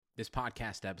This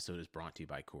podcast episode is brought to you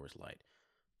by Coors Light.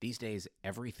 These days,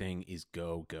 everything is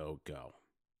go, go, go.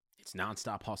 It's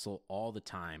nonstop hustle all the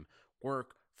time.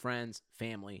 Work, friends,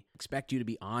 family expect you to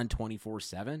be on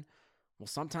 24/7. Well,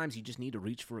 sometimes you just need to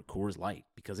reach for a Coors Light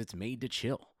because it's made to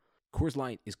chill. Coors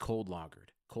Light is cold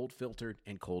lagered, cold filtered,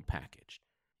 and cold packaged.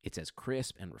 It's as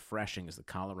crisp and refreshing as the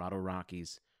Colorado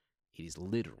Rockies. It is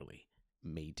literally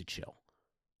made to chill.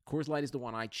 Coors Light is the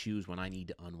one I choose when I need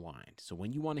to unwind. So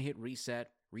when you want to hit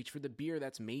reset, reach for the beer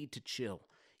that's made to chill.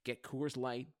 Get Coors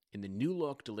Light in the new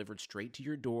look delivered straight to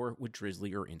your door with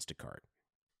Drizzly or Instacart.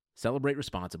 Celebrate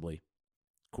responsibly.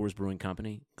 Coors Brewing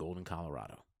Company, Golden,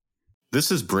 Colorado.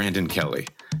 This is Brandon Kelly,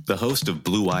 the host of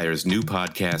Blue Wire's new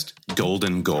podcast,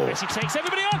 Golden Goal. Messi takes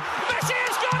everybody on. Messi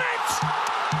has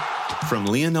got it! From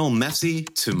Lionel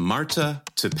Messi to Marta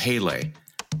to Pele,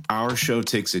 our show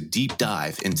takes a deep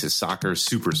dive into soccer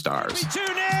superstars. 2-0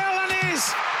 and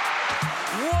is.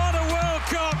 What a World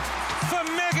Cup for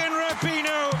Megan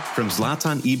Rapinoe. From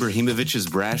Zlatan Ibrahimovic's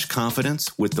brash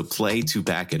confidence with the play to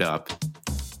back it up,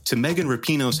 to Megan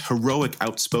Rapinoe's heroic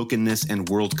outspokenness and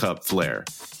World Cup flair.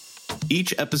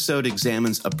 Each episode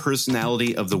examines a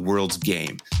personality of the world's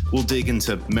game. We'll dig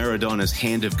into Maradona's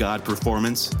Hand of God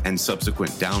performance and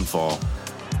subsequent downfall,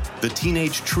 the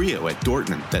teenage trio at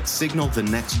Dortmund that signaled the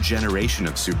next generation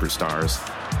of superstars,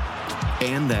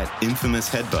 and that infamous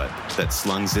headbutt that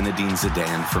slung Zinedine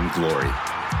Zidane from glory.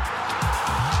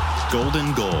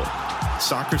 Golden Goal,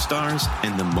 soccer stars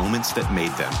and the moments that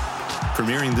made them.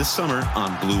 Premiering this summer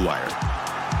on Blue Wire.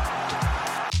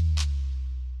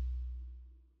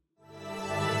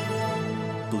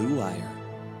 Blue Wire.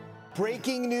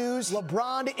 Breaking news,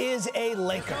 LeBron is a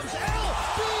Laker.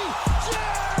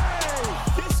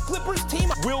 This Clippers team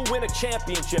will win a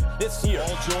championship this year.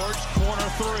 Paul George, corner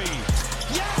three.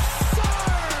 Yes,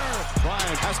 sir!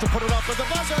 Bryant has to put it up with the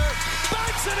buzzer.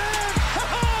 Banks it in!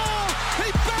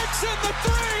 He banks in the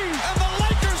three! And the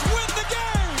Lakers win the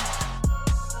game!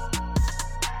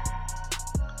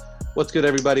 What's good,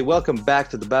 everybody? Welcome back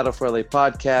to the Battle for LA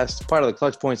podcast, part of the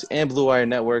Clutch Points and Blue Wire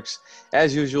Networks.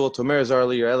 As usual, Tomer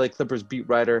Zarli, your LA Clippers beat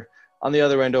writer. On the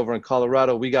other end over in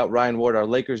Colorado, we got Ryan Ward, our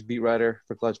Lakers beat writer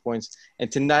for Clutch Points.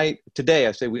 And today,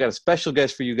 we got a special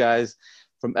guest for you guys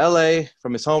from LA,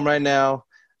 from his home right now,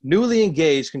 newly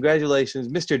engaged. Congratulations,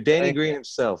 Mr. Danny Green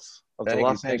himself of the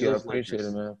Los Angeles Lakers. Appreciate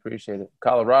it, man. Appreciate it.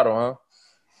 Colorado,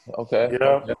 huh? Okay.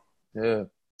 Yeah.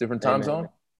 Different time zone?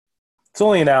 It's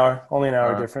only an hour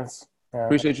difference. Yeah.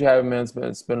 Appreciate you having me, man.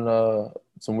 It's been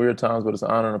some weird times, but it's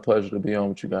an honor and a pleasure to be on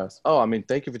with you guys. Oh, I mean,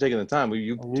 thank you for taking the time.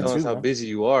 You tell us how busy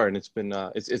you are, and it's been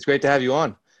it's great to have you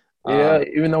on. Yeah,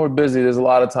 even though we're busy, there's a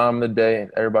lot of time in the day,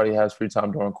 and everybody has free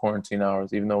time during quarantine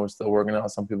hours. Even though we're still working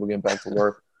out, some people get back to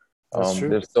work.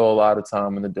 There's still a lot of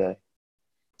time in the day.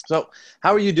 So,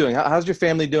 how are you doing? How's your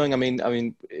family doing? I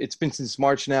mean, it's been since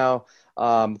March now.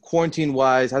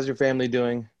 Quarantine-wise, how's your family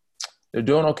doing? They're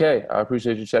doing okay. I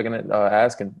appreciate you checking it,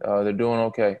 asking. They're doing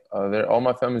okay. All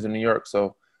my family's in New York,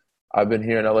 so I've been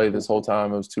here in LA this whole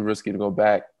time. It was too risky to go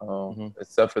back,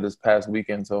 except for this past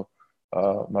weekend. So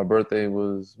my birthday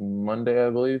was Monday, I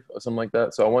believe, or something like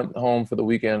that. So I went home for the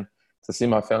weekend to see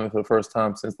my family for the first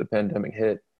time since the pandemic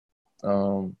hit.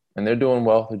 And they're doing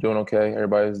well. They're doing okay.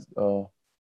 Everybody's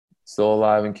still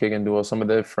alive and kicking. Some of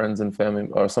their friends and family,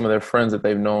 or some of their friends that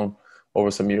they've known over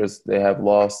some years, they have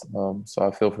lost. So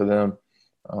I feel for them.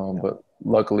 But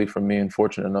luckily for me, and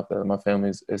fortunate enough that my family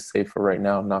is safe for right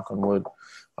now, knock on wood.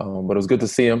 But it was good to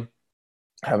see them.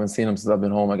 I haven't seen them since I've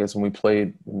been home. I guess when we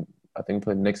played, I think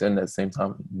we played Knicks in at the same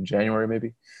time in January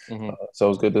maybe. So it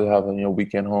was good to have a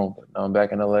weekend home. But now I'm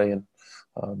back in LA and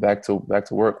back to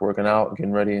work, working out,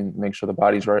 getting ready, and make sure the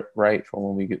body's right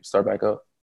for when we start back up.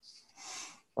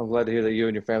 I'm glad to hear that you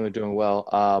and your family are doing well.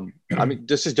 I mean,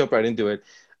 just to jump right into it.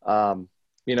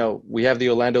 We have the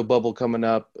Orlando bubble coming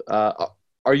up.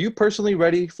 Are you personally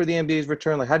ready for the NBA's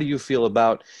return? Like, how do you feel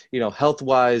about,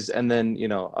 health-wise, and then,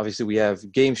 obviously we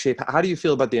have game shape. How do you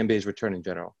feel about the NBA's return in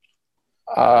general?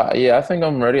 Yeah, I think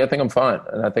I'm ready. I think I'm fine,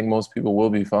 and I think most people will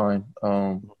be fine.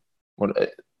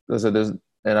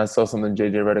 And I saw something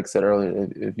J.J. Redick said earlier.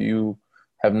 If you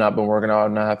have not been working out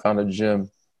and not have found a gym,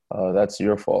 that's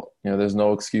your fault. There's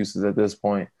no excuses at this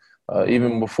point.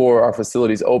 Even before our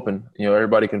facilities open,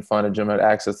 everybody can find a gym that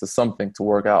has access to something to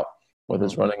work out, whether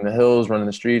it's running the hills, running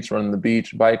the streets, running the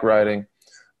beach, bike riding,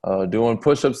 doing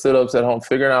push-ups, sit-ups at home,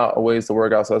 figuring out ways to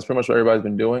work out. So that's pretty much what everybody's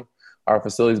been doing. Our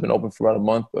facility's been open for about a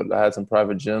month, but I had some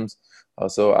private gyms.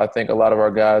 So I think a lot of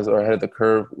our guys are ahead of the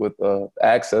curve with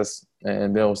access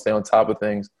and being able to stay on top of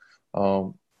things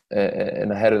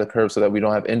and ahead of the curve so that we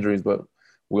don't have injuries. But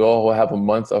we all will have a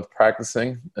month of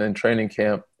practicing and training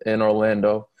camp in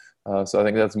Orlando. So I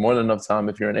think that's more than enough time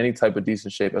if you're in any type of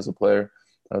decent shape as a player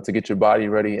to get your body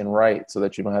ready and right so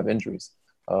that you don't have injuries.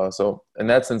 So in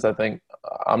that sense, I think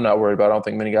I'm not worried about it. I don't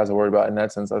think many guys are worried about it. In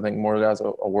that sense, I think more guys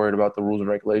are worried about the rules and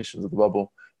regulations of the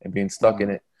bubble and being stuck in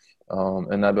it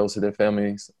and not be able to see their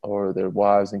families or their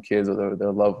wives and kids or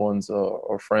their loved ones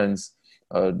or friends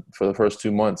for the first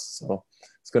 2 months. So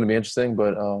it's going to be interesting.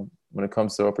 But when it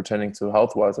comes to pertaining to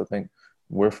health-wise, I think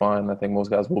we're fine. I think most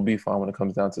guys will be fine when it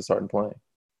comes down to starting playing.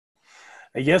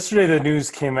 Yesterday, the news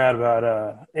came out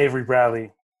about Avery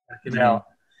Bradley backing out,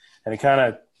 and it kind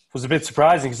of was a bit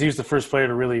surprising because he was the first player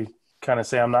to really kind of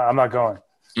say, "I'm not going."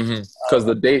 Because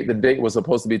the date was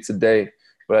supposed to be today,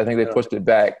 but I think they pushed it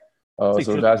back, so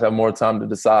the guys have more time to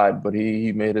decide. But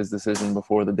he made his decision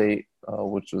before the date,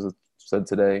 which was said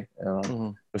today.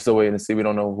 We're still waiting to see. We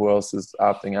don't know who else is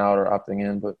opting out or opting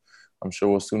in, but I'm sure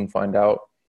we'll soon find out.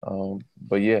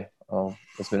 But yeah,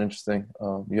 it's been interesting.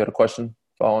 You had a question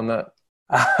following that?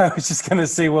 I was just gonna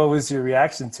say, what was your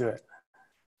reaction to it?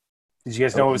 Did you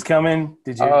guys know it was coming?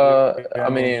 Did you? I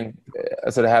mean, I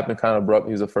said it happened kind of abrupt.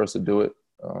 He was the first to do it,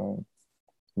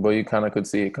 but you kind of could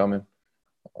see it coming.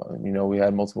 We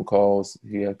had multiple calls.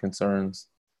 He had concerns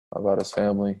about his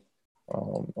family.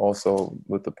 Also,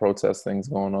 with the protest things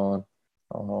going on,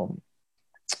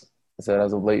 I said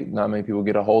as of late, not many people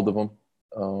get a hold of him.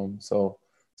 So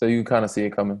you can kind of see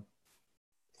it coming.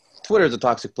 Twitter is a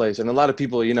toxic place, and a lot of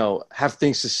people, have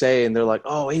things to say, and they're like,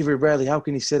 "Oh, Avery Bradley, how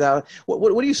can he sit out?"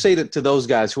 What do you say to those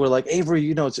guys who are like,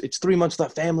 "Avery, it's 3 months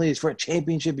left, family, it's for a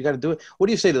championship, you got to do it." What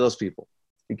do you say to those people?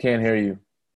 He can't hear you.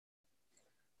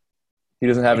 He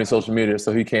doesn't have any social media,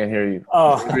 so he can't hear you.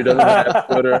 Oh. Avery doesn't have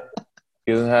Twitter.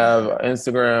 He doesn't have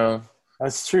Instagram.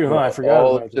 That's true, huh? I forgot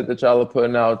all about the shit that y'all are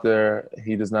putting out there.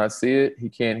 He does not see it. He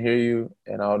can't hear you,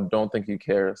 and I don't think he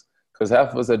cares. Because half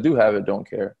of us that do have it don't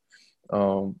care.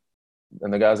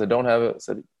 And the guys that don't have it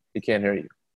said he can't hear you.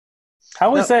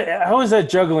 How is that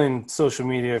juggling social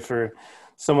media for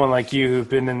someone like you who've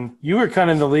been in? You were kind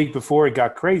of in the league before it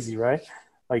got crazy, right?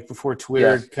 Like before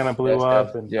Twitter kind of blew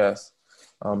up. Yes.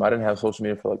 I didn't have social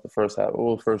media for like the first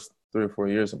 3 or 4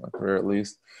 years of my career at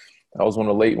least. I was one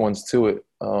of the late ones to it.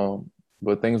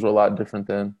 But things were a lot different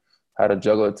then. How to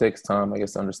juggle it takes time, I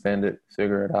guess, to understand it,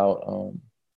 figure it out.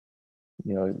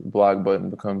 Block button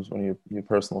becomes one of your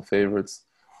personal favorites.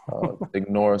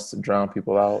 Ignore us to drown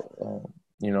people out.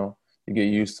 You get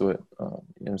used to it.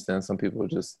 You understand some people are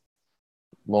just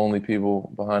lonely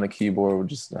people behind a keyboard would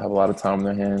just have a lot of time on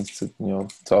their hands to,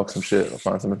 talk some shit or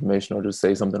find some information or just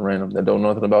say something random that don't know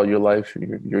nothing about your life,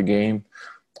 your game,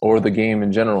 or the game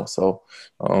in general. So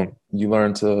you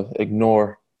learn to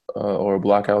ignore or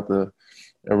block out the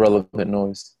irrelevant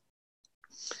noise.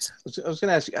 I was going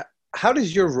to ask you, how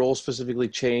does your role specifically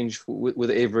change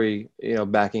with Avery,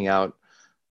 backing out?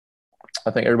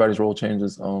 I think everybody's role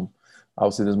changes.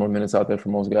 Obviously, there's more minutes out there for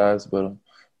most guys, but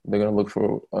they're going to look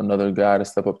for another guy to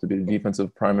step up to be the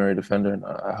defensive primary defender, and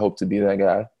I hope to be that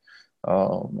guy.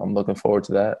 I'm looking forward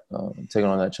to that, taking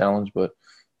on that challenge. But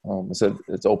I said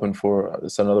it's open for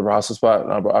another roster spot,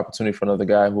 an opportunity for another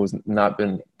guy who has not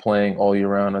been playing all year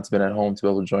round, that's been at home to be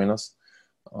able to join us.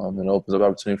 And it opens up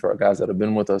opportunity for our guys that have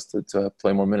been with us to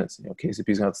play more minutes. KCP's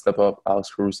going to have to step up, Alex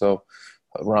Caruso,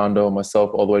 Rondo,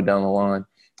 myself, all the way down the line,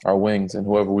 our wings, and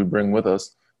whoever we bring with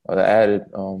us. The added,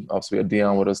 obviously we have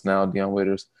Dion with us now, Dion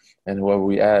Waiters, and whoever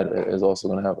we add is also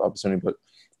going to have opportunity. But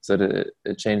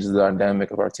it changes the dynamic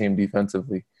of our team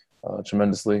defensively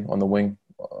tremendously on the wing,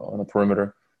 on the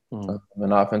perimeter. And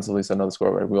offensively, it's another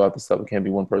score. Right? We all have to step. It can't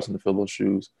be one person to fill those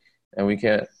shoes. And we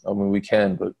can't. We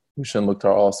can, but we shouldn't look to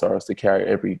our all-stars to carry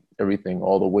everything,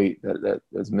 all the weight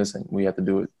that's missing. We have to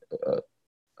do it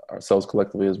ourselves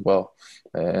collectively as well.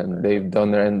 And they've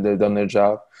done their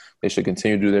job. They should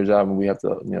continue to do their job, and we have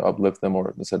to uplift them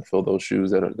or instead fill those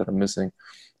shoes that are missing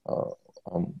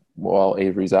while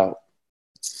Avery's out.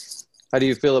 How do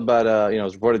you feel about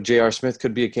it's reported J.R. Smith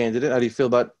could be a candidate? How do you feel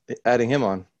about adding him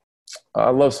on? I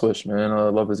love Swish, man. I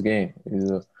love his game.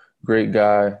 He's a great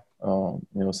guy.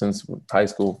 Since high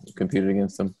school, competed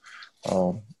against him.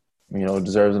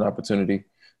 Deserves an opportunity.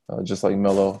 Just like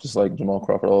Melo, just like Jamal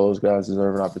Crawford, all those guys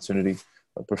deserve an opportunity.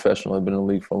 Professionally, been in the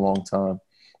league for a long time.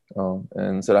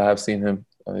 And I have seen him.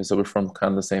 So we're from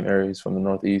kind of the same areas, from the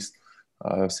Northeast.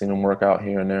 I've seen him work out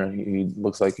here and there. He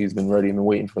looks like he's been ready and been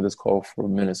waiting for this call for a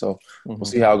minute. So we'll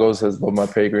see how it goes. As above my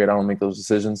pay grade, I don't make those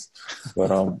decisions.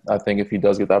 But I think if he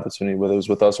does get the opportunity, whether it's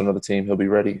with us or another team, he'll be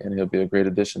ready and he'll be a great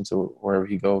addition to wherever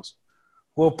he goes.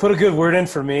 Well, put a good word in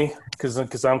for me because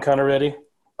I'm kind of ready.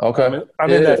 Okay. I'm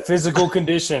in that physical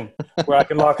condition where I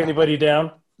can lock anybody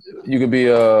down. You could be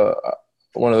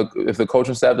if the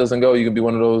coaching staff doesn't go, you could be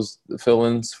one of those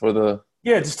fill-ins for the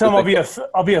Yeah, just tell them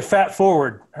I'll be a fat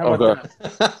forward. How about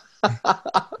that?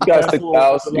 You got 6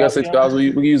 fouls. You got 6 fouls.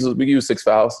 We can use 6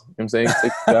 fouls. You know what I'm saying?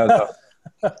 6 guys.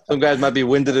 Some guys might be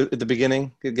winded at the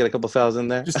beginning. Could get a couple fouls in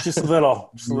there. Just a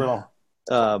little.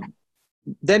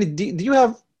 Danny, do you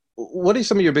have – what are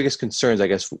some of your biggest concerns, I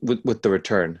guess, with the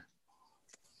return?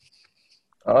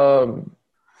 Like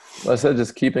I said,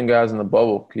 just keeping guys in the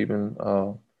bubble,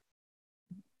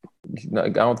 I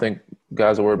don't think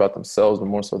guys are worried about themselves, but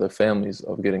more so their families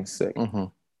of getting sick.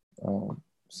 Mm-hmm.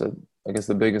 So I guess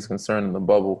the biggest concern in the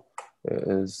bubble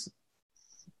is,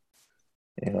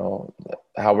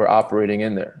 how we're operating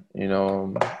in there.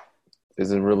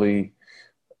 Is it really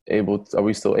are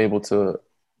we still able to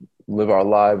live our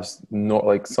lives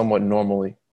somewhat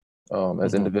normally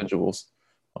as individuals?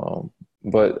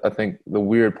 But I think the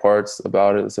weird parts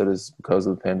about it is because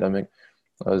of the pandemic,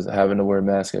 is having to wear a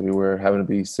mask everywhere, having to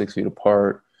be 6 feet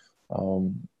apart,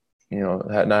 not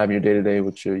having your day-to-day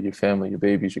with your family, your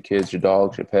babies, your kids, your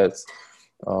dogs, your pets,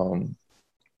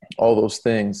 all those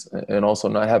things, and also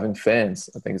not having fans.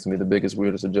 I think it's going to be the biggest,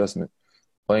 weirdest adjustment.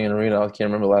 Playing in an arena, I can't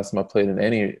remember the last time I played in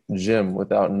any gym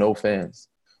without no fans.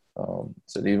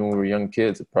 So even when we were young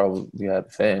kids, we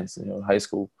had fans, in high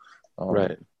school.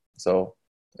 Right. So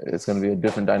it's going to be a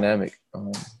different dynamic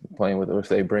playing with it. If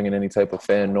they bring in any type of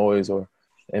fan noise or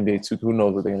NBA 2, who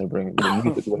knows what they're going to bring. The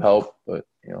music would help, but,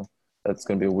 that's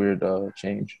going to be a weird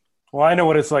change. Well, I know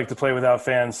what it's like to play without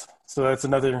fans, so that's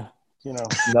another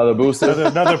another booster,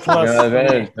 another plus.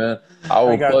 Advantage, man. I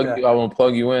will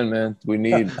plug you in, man. We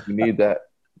need that.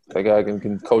 That guy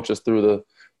can coach us through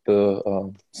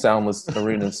the soundless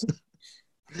arenas.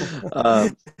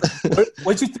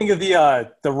 What'd you think of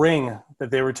the ring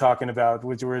that they were talking about,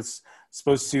 which was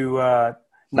supposed to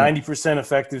 90%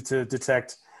 effective to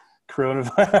detect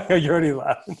coronavirus? You're already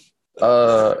laughing.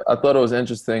 I thought it was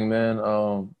interesting, man.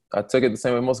 I took it the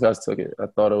same way most guys took it. I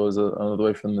thought it was another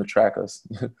way for them to track us,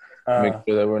 make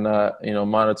sure that we're not,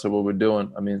 monitor what we're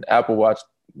doing. I mean, Apple Watch.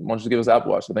 Why don't you give us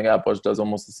Apple Watch? I think Apple Watch does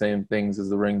almost the same things as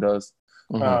the Ring does.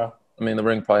 I mean, the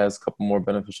Ring probably has a couple more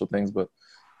beneficial things, but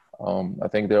I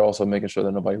think they're also making sure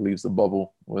that nobody leaves the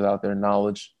bubble without their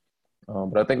knowledge.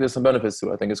 But I think there's some benefits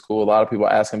to it. I think it's cool. A lot of people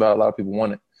are asking about it. A lot of people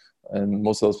want it. And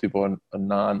most of those people are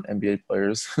non-NBA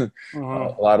players. A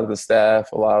lot of the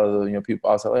staff, a lot of the people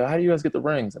outside, like, how do you guys get the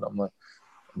rings? And I'm like,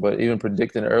 but even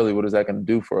predicting it early, what is that going to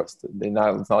do for us? It's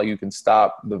not like you can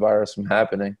stop the virus from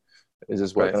happening. It's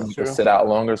just going to sit out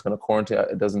longer. It's going to quarantine.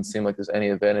 It doesn't seem like there's any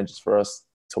advantages for us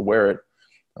to wear it.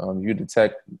 You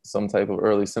detect some type of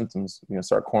early symptoms,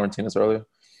 start quarantining us earlier.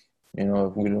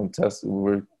 If we don't test,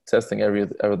 we're testing every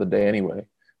other day anyway.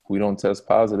 If we don't test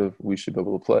positive, we should be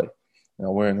able to play.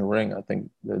 Wearing a ring, I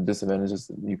think the disadvantage is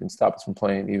you can stop us from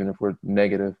playing even if we're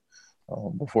negative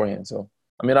beforehand. So,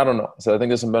 I mean, I don't know. So I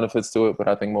think there's some benefits to it, but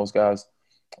I think most guys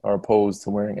are opposed to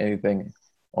wearing anything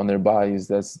on their bodies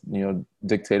that's,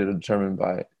 dictated or determined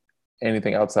by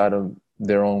anything outside of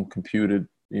their own computed,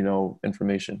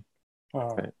 information.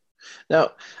 Right.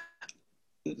 Now,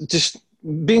 just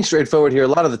being straightforward here, a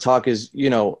lot of the talk is,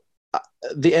 the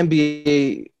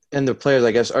NBA and the players,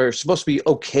 I guess, are supposed to be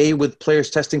okay with players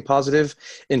testing positive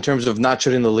in terms of not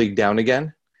shutting the league down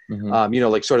again,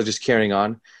 sort of just carrying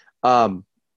on.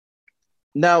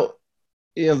 Now,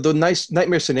 the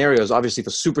nightmare scenarios, obviously, if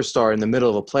a superstar in the middle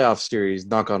of a playoff series,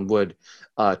 knock on wood,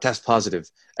 test positive,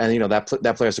 and that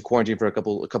player has to quarantine for a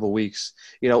couple weeks.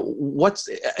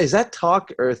 Is that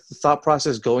talk or thought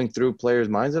process going through players'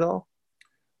 minds at all?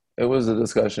 It was a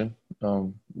discussion.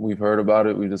 We've heard about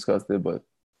it, we discussed it, but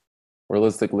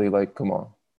realistically, come on,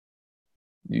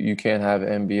 you can't have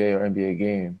an NBA or NBA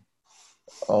game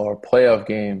or playoff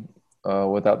game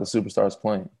without the superstars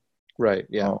playing. Right.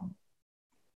 Yeah.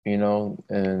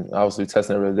 And obviously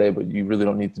testing every day, but you really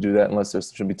don't need to do that unless there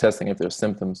should be testing if there's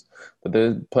symptoms. But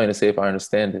they're playing it safe. I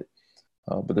understand it.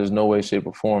 But there's no way, shape,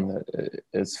 or form that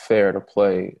it's fair to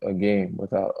play a game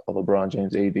without a LeBron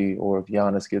James, AD, or if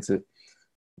Giannis gets it,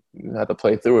 you have to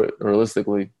play through it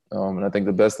realistically. And I think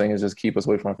the best thing is just keep us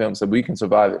away from our families so we can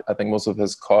survive it. I think most of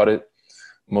us caught it.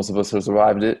 Most of us have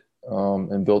survived it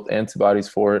and built antibodies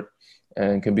for it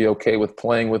and can be okay with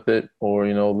playing with it or,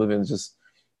 living just,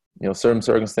 certain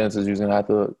circumstances you're going to have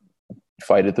to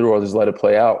fight it through or just let it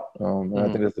play out. And I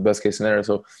think that's the best case scenario.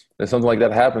 So if something like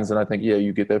that happens, then I think,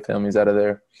 you get their families out of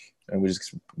there and we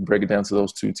just break it down to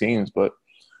those two teams. But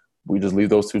we just leave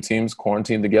those two teams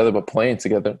quarantined together but playing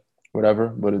together. Whatever,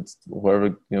 but it's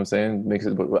whoever, makes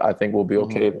it, but I think we'll be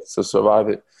okay to survive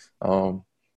it. And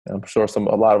I'm sure a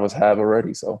lot of us have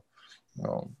already. So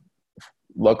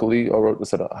luckily, or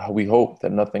we hope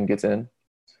that nothing gets in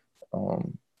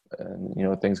and,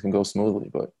 things can go smoothly.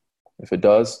 But if it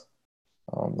does,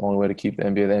 The only way to keep the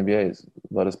NBA is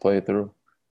let us play it through.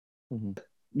 Mm-hmm.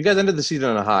 You guys ended the season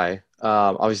on a high.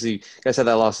 Obviously, you guys had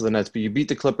that loss to the Nets, but you beat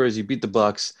the Clippers, you beat the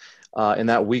Bucks in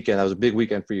that weekend. That was a big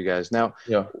weekend for you guys. Now,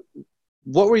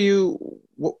 what were you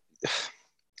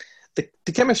 –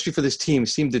 the chemistry for this team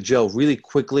seemed to gel really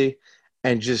quickly,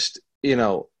 and just,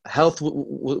 health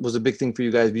was a big thing for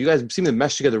you guys. But you guys seemed to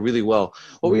mesh together really well.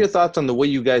 What were your thoughts on the way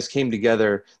you guys came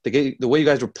together, the way you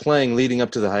guys were playing leading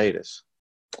up to the hiatus?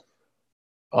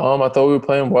 I thought we were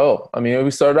playing well. I mean, we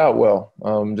started out well,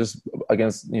 just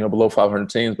against, below 500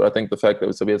 teams. But I think the fact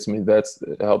that we had so many vets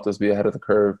helped us be ahead of the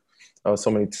curve.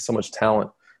 So much talent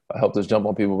helped us jump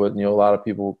on people. But, a lot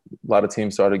of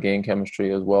teams started to gain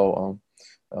chemistry as well.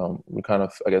 We kind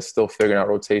of, I guess, still figuring out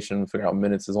rotation, figuring out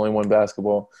minutes. There's only one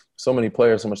basketball. So many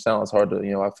players, so much talent. It's hard to,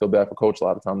 I feel bad for coach a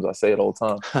lot of times. I say it all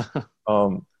the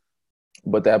time.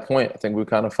 But at that point, I think we're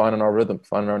kind of finding our rhythm,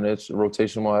 finding our niche,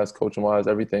 rotation-wise, coaching-wise,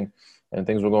 everything. And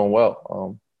things were going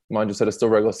well. Mind you said, it's still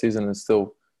regular season, and it's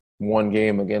still one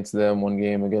game against them, one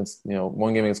game against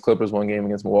Clippers, one game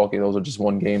against Milwaukee. Those are just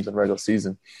one games in regular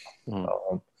season.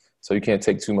 So you can't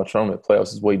take too much from it.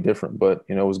 Playoffs is way different. But,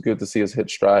 it was good to see us hit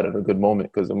stride at a good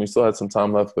moment, because we still had some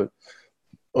time left, but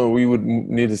we would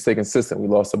need to stay consistent. We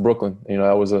lost to Brooklyn.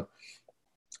 That was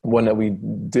one that we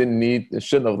didn't need,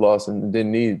 shouldn't have lost, and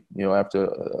didn't need, after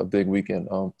a big weekend.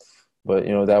 But,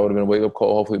 that would have been a wake-up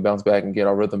call. Hopefully bounce back and get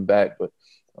our rhythm back, but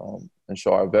and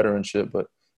show our veteranship. But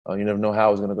you never know how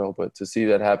it was going to go. But to see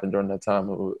that happen during that time,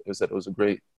 it was a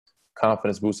great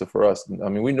confidence booster for us. I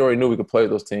mean, we already knew we could play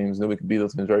those teams, knew we could beat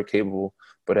those teams, very capable,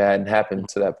 but it hadn't happened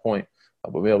to that point.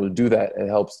 But being able to do that, it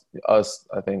helps us,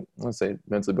 I think, let's say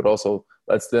mentally, but also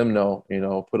lets them know,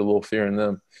 put a little fear in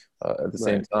them at the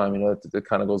same time. It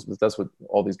kind of goes, that's what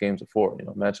all these games are for,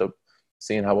 matchup,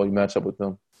 seeing how well you match up with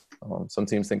them. Some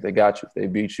teams think they got you. If they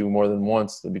beat you more than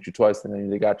once, they beat you twice, then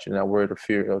they got you. Not worried or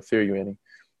fear you any.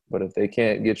 But if they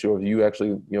can't get you, or if you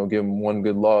actually, give them one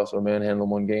good loss or manhandle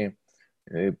them one game,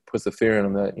 it puts the fear in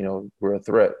them that, we're a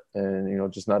threat,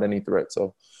 and, just not any threat.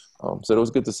 So it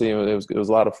was good to see. It was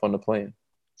a lot of fun to play in.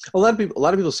 A lot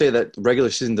of people say that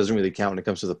regular season doesn't really count when it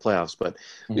comes to the playoffs, but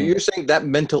you're saying that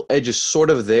mental edge is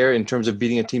sort of there in terms of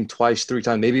beating a team twice, three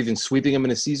times, maybe even sweeping them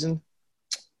in a season?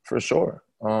 For sure.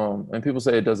 And people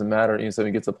say it doesn't matter, so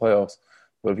we get to playoffs.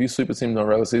 But if you sweep a team in the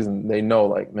regular season, they know,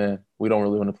 like, man, we don't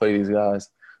really want to play these guys.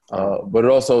 But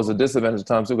it also is a disadvantage at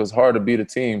times, too, because it's hard to beat a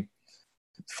team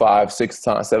 5, 6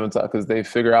 times, 7 times, because they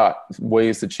figure out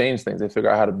ways to change things. They figure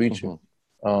out how to beat you.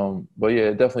 But, yeah,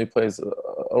 it definitely plays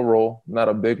a role. Not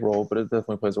a big role, but it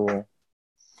definitely plays a role.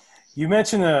 You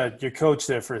mentioned your coach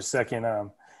there for a second.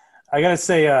 I got to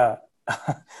say,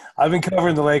 I've been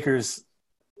covering the Lakers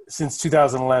since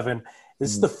 2011.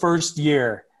 This is the first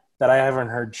year that I haven't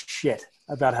heard shit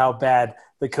about how bad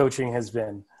the coaching has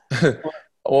been.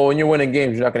 Well, when you're winning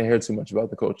games, you're not going to hear too much about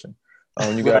the coaching.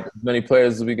 When you got as many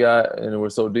players as we got, and we're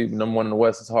so deep, number one in the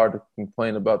West, it's hard to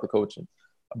complain about the coaching.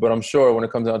 But I'm sure when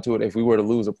it comes down to it, if we were to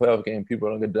lose a playoff game, people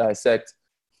are going to dissect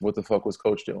what the fuck was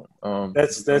coach doing.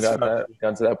 That's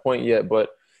gotten to that point yet, but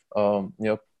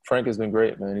Frank has been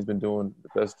great, man. He's been doing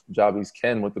the best job he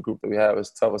can with the group that we have.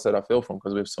 It's tough, I said, I feel for him,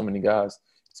 because we have so many guys,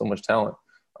 so much talent.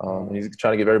 And he's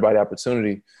trying to give everybody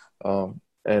opportunity. And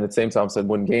at the same time, said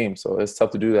win games. So it's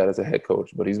tough to do that as a head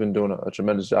coach, but he's been doing a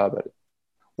tremendous job at it.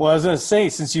 Well, I was going to say,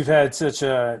 since you've had such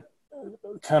a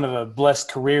kind of a blessed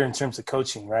career in terms of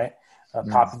coaching, right?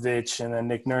 Popovich and then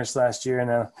Nick Nurse last year,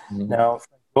 and now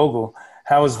Vogel.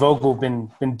 How has Vogel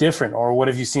been different, or what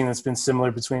have you seen that's been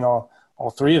similar between all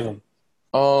three of them?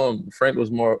 Frank was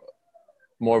more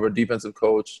of a defensive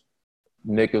coach.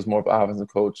 Nick was more of an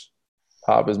offensive coach.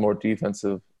 Pop is more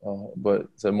defensive, but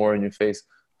it's more in your face.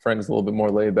 Frank is a little bit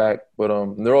more laid back, but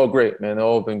they're all great, man. They've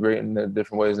all been great in their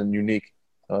different ways and unique.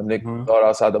 Nick thought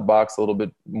outside the box a little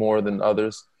bit more than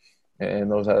others,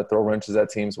 and those had to throw wrenches at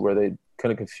teams where they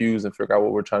couldn't confuse and figure out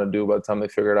what we're trying to do. By the time they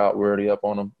figured it out, we're already up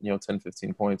on them, 10,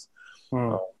 15 points.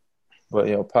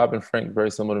 But, Pop and Frank,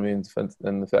 very similar to me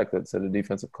in the fact that they're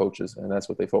defensive coaches, and that's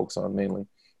what they focus on mainly.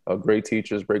 Great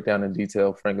teachers, break down in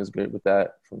detail. Frank is great with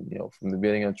that from the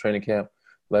beginning of training camp.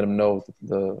 Let them know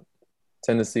the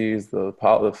tendencies, the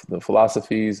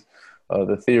philosophies,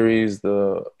 the theories,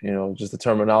 just the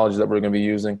terminology that we're going to be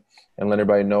using, and let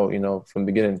everybody know, from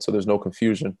the beginning, so there's no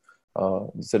confusion.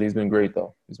 He said he's been great,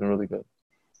 though. He's been really good.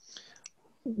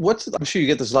 I'm sure you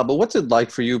get this a lot, but what's it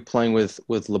like for you playing with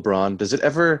LeBron? Does it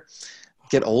ever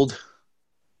get old?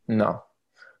 No.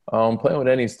 Playing with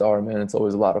any star, man, it's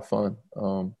always a lot of fun.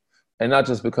 And not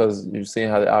just because you're seeing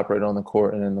how they operate on the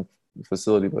court and in the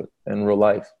facility, but in real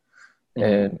life.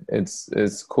 And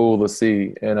it's cool to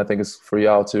see, and I think it's for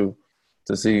y'all too,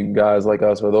 to see guys like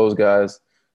us or those guys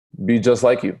be just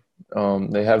like you.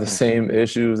 They have the same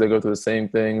issues. They go through the same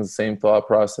things, same thought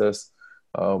process,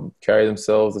 carry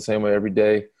themselves the same way every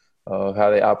day, how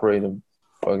they operate and,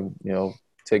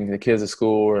 taking the kids to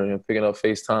school or, picking up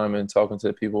FaceTime and talking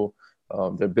to people,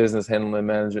 their business handling,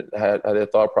 management, how their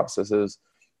thought processes.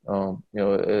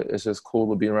 It's just cool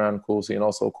to be around, cool to see, and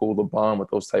also cool to bond with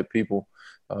those type of people,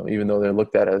 even though they're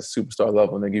looked at as superstar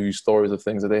level and they give you stories of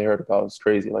things that they heard about. It's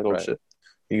crazy. Like, oh, shit.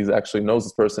 He actually knows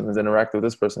this person, has interacted with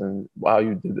this person. And wow,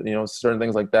 you did, certain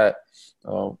things like that.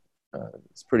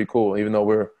 It's pretty cool. Even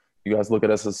though you guys look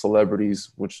at us as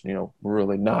celebrities, which, we're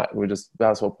really not. We're just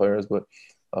basketball players. But,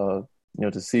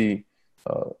 to see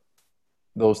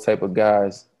those type of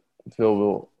guys, Phil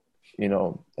will,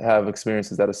 have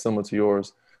experiences that are similar to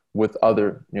yours with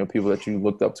other, people that you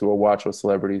looked up to or watch or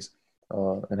celebrities.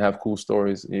 And have cool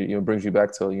stories. It brings you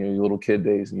back to your little kid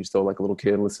days, and you're still like a little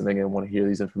kid listening and want to hear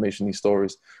these information, these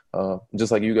stories.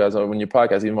 Just like you guys are when your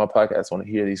podcast, even my podcast, want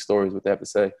to hear these stories, what they have to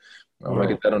say. I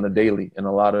get that on the daily, and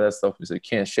a lot of that stuff is you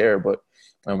can't share, but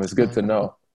it's good to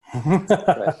know.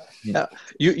 Now,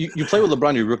 you play with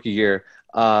LeBron your rookie year.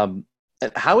 How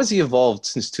has he evolved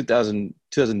since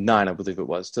 2009, I believe it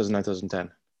was 2009, 2010?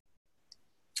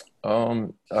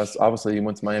 Obviously, he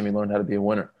went to Miami, learned how to be a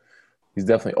winner. He's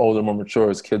definitely older, more mature.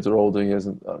 His kids are older. He has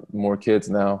more kids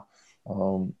now.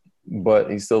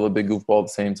 But he's still a big goofball at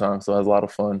the same time, so has a lot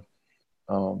of fun.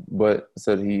 But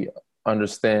said he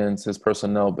understands his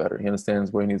personnel better. He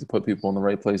understands where he needs to put people in the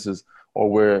right places or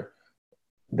where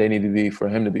they need to be for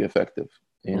him to be effective.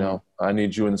 I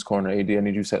need you in this corner, AD. I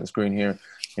need you setting screen here.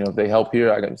 If they help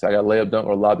here, I got layup dunk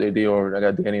or lob AD, or I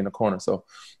got Danny in the corner. So,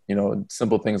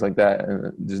 simple things like that.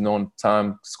 And just knowing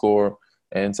time, score,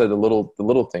 and so the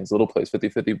little things, little plays,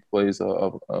 50-50 plays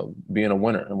of being a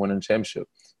winner and winning a championship.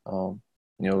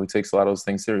 He takes a lot of those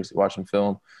things seriously, watching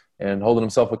film and holding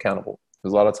himself accountable.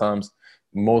 Because a lot of times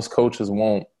most coaches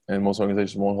won't, and most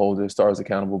organizations won't hold their stars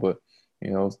accountable. But,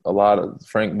 a lot of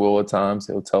Frank will at times,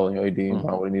 he'll tell AD and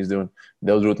what he needs doing.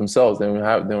 They'll do it themselves. They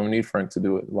don't need Frank to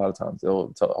do it. A lot of times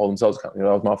they'll hold themselves accountable.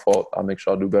 That was my fault. I'll make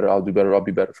sure I'll do better. I'll do better. I'll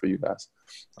be better for you guys.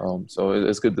 So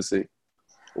it's good to see.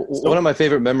 One of my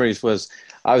favorite memories was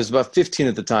I was about 15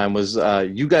 at the time. Was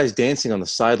you guys dancing on the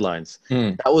sidelines?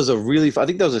 That was I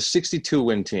think that was a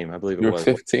 62-win team. I believe it was.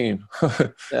 You're 15.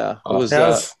 Yeah, it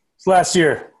was last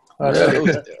year.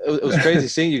 It was crazy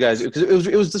seeing you guys because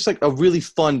it was just like a really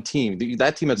fun team.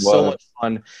 That team had so much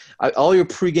fun. All your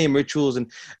pregame rituals,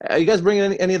 and are you guys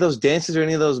bringing any of those dances or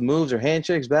any of those moves or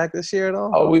handshakes back this year at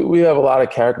all? Oh, we have a lot of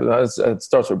characters. It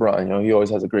starts with Brian. He always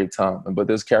has a great time, but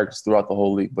there's characters throughout the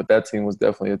whole league. But that team was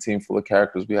definitely a team full of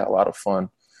characters. We had a lot of fun.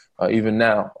 Even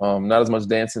now, not as much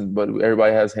dancing, but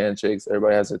everybody has handshakes.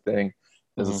 Everybody has their thing.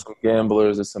 There's some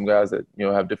gamblers. There's some guys that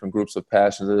have different groups of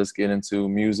passions that just get into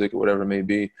music or whatever it may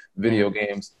be, video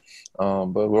games.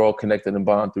 But we're all connected and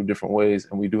bond through different ways,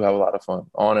 and we do have a lot of fun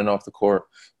on and off the court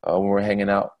when we're hanging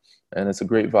out. And it's a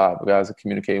great vibe. The guys that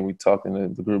communicate, we talk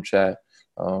in the group chat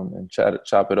and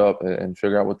chop it up and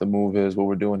figure out what the move is, what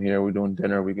we're doing here. We're doing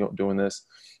dinner. We're doing this.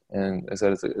 And I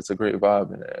said it's a great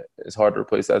vibe, and it's hard to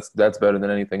replace. That's better than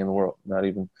anything in the world. Not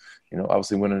even,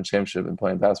 obviously winning a championship and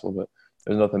playing basketball, but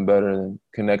there's nothing better than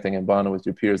connecting and bonding with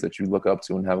your peers that you look up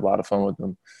to and have a lot of fun with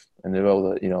them, and they're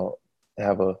able to,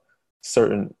 have a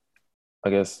certain, I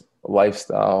guess,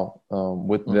 lifestyle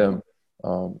with them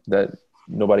that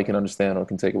nobody can understand or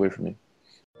can take away from you.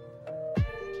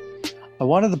 I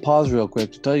wanted to pause real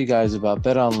quick to tell you guys about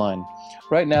BetOnline.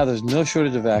 Right now, there's no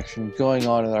shortage of action going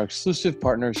on at our exclusive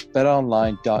partners,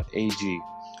 betonline.ag.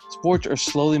 Sports are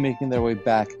slowly making their way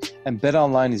back, and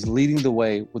BetOnline is leading the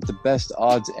way with the best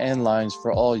odds and lines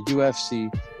for all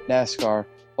UFC, NASCAR,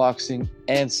 boxing,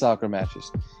 and soccer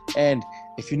matches. And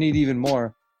if you need even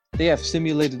more, they have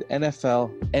simulated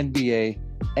NFL, NBA,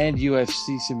 and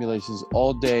UFC simulations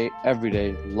all day, every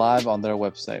day, live on their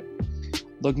website.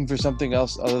 Looking for something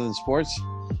else other than sports?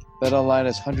 BetOnline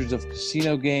has hundreds of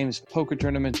casino games, poker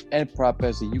tournaments, and prop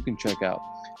bets that you can check out.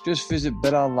 Just visit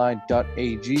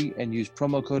betonline.ag and use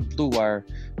promo code BlueWire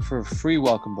for a free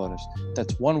welcome bonus.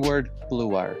 That's one word,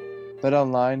 BlueWire.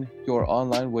 BetOnline, your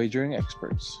online wagering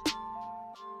experts.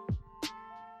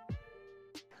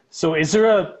 So is there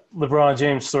a LeBron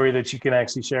James story that you can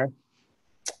actually share?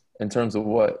 In terms of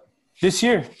what? This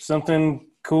year. Something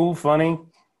cool, funny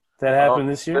that happened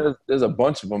this year? There's a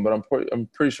bunch of them, but I'm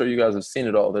pretty sure you guys have seen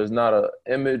it all. There's not an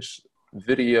image,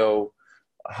 video,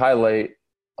 highlight,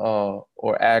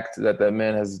 or act that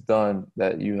man has done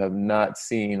that you have not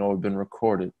seen or been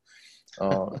recorded.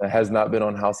 That has not been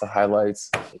on House of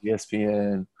Highlights,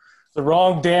 ESPN, The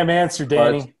wrong damn answer,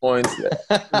 Danny. Points.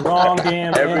 Wrong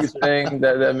damn answer. Everything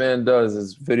that man does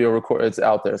is video record. It's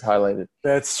out there. It's highlighted.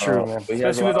 That's true, man.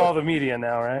 Especially with all the media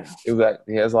now, right?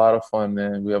 Exactly. He has a lot of fun,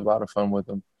 man. We have a lot of fun with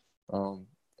him.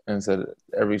 And said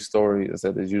every story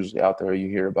is usually out there. You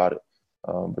hear about it.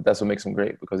 But that's what makes him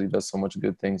great because he does so much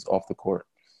good things off the court,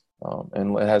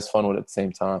 and has fun with it at the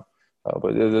same time.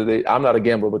 But I'm not a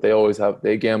gambler, but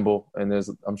they gamble, and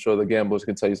I'm sure the gamblers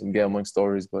can tell you some gambling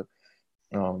stories, but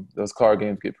those card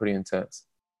games get pretty intense.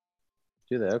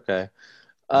 Do that, okay.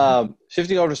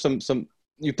 Shifting over to some,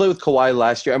 you played with Kawhi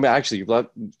last year. I mean, actually, you've left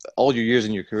all your years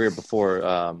in your career before,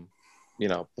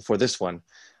 before this one,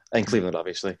 in Cleveland,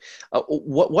 obviously.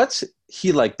 What's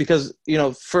he like? Because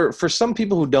for some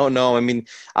people who don't know, I mean,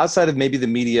 outside of maybe the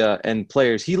media and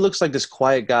players, he looks like this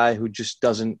quiet guy who just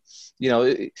doesn't,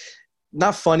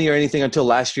 not funny or anything until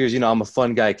last year's, I'm a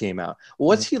fun guy came out.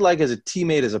 What's he like as a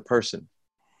teammate, as a person?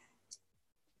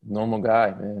 Normal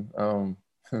guy, man.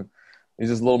 He's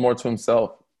just a little more to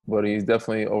himself, but he's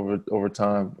definitely over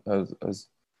time has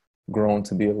grown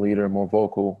to be a leader, more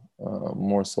vocal,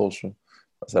 more social.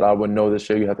 I said I wouldn't know this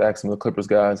year. You have to ask some of the Clippers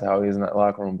guys how he is in that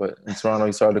locker room. But in Toronto,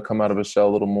 he started to come out of his shell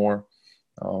a little more.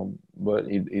 But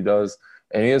he does,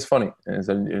 and he is funny.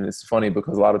 And it's funny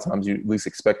because a lot of times you at least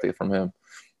expect it from him.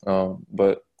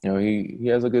 But he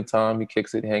has a good time. He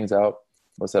kicks it. He hangs out.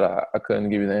 I said I couldn't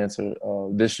give you the answer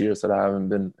this year. Said I haven't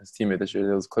been his teammate this year.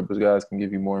 Those Clippers guys can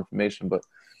give you more information. But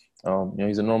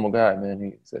he's a normal guy, man.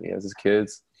 He said he has his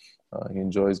kids. He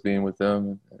enjoys being with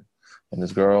them and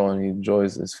his girl, and he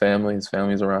enjoys his family. His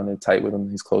family's around there, tight with him.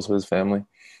 He's close with his family,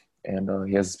 and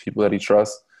he has his people that he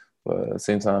trusts. But at the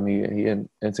same time, he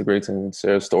integrates and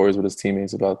shares stories with his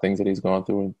teammates about things that he's gone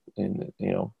through and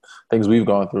things we've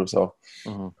gone through. So,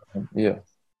 yeah.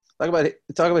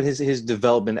 Talk about his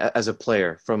development as a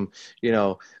player from,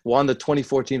 won the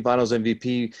 2014 Finals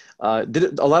MVP,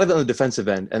 did a lot of it on the defensive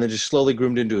end, and then just slowly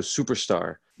groomed into a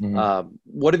superstar.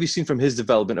 What have you seen from his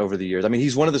development over the years? I mean,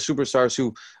 he's one of the superstars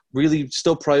who really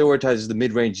still prioritizes the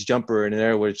mid-range jumper in an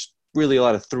era where it's really a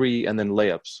lot of three and then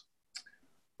layups.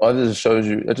 Well, it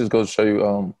just goes to show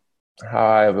you how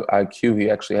high of IQ he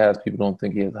actually has. People don't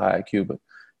think he has high IQ, but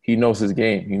he knows his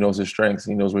game. He knows his strengths.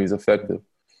 He knows where he's effective.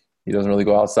 He doesn't really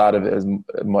go outside of it as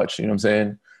much, you know what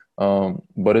I'm saying?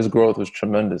 But his growth was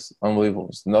tremendous, unbelievable.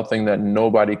 It's nothing that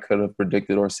nobody could have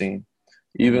predicted or seen.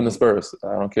 Even the Spurs,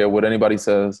 I don't care what anybody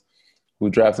says,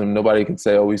 who drafted him, nobody could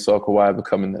say, we saw Kawhi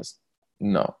becoming this.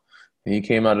 No. He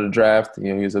came out of the draft,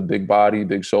 he was a big body,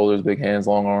 big shoulders, big hands,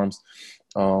 long arms.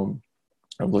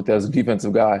 I looked at as a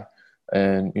defensive guy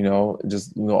and,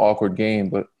 just awkward game,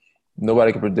 but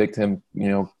nobody could predict him,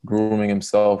 grooming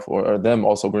himself or them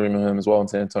also grooming him as well in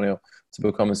San Antonio to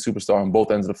become a superstar on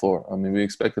both ends of the floor. I mean, we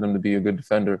expected him to be a good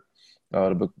defender,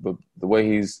 but the way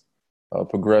he's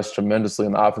progressed tremendously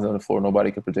on the offensive end of the floor,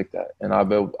 nobody could predict that. And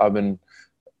I've been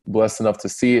blessed enough to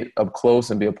see it up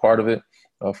close and be a part of it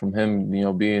from him,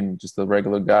 being just a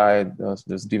regular guy,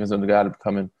 just defensive guy to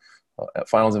becoming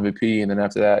Finals MVP, and then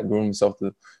after that, grooming himself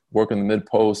to work in the mid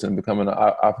post and becoming an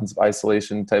offensive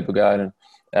isolation type of guy, and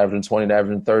averaging 20 to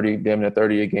averaging 30, damn near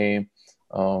 30 a game,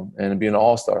 and being an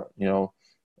all-star,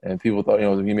 And people thought,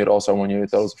 he made all-star one year. They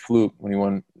thought it was a fluke. When he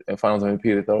won Finals MVP,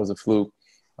 they thought it was a fluke.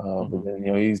 But then,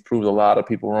 he's proved a lot of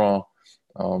people wrong,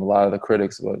 a lot of the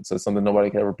critics. But so it's something nobody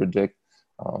can ever predict.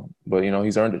 But,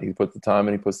 he's earned it. He puts the time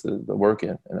and he puts the work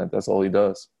in, and that's all he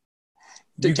does.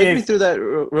 Take me through that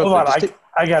real quick. Hold on,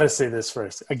 I got to say this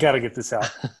first. I got to get this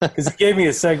out because it gave me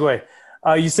a segue.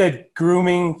 You said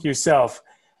grooming yourself.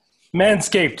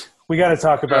 Manscaped. We got to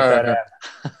talk about that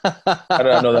ad. I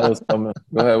didn't know that was coming.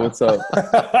 Go ahead. What's up?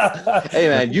 Hey,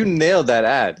 man, you nailed that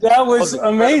ad. That was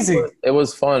amazing. It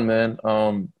was fun, man.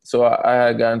 So I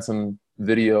had gotten some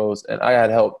videos, and I had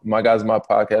help. My guys in my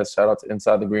podcast, shout out to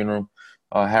Inside the Green Room,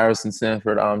 Harrison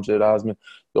Sanford, Amjad Osman.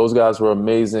 Those guys were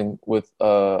amazing with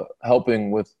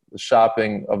helping with the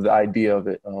shopping of the idea of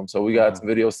it. So we got some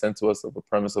videos sent to us of the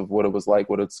premise of what it was like,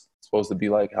 what it's supposed to be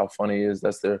like, how funny it is.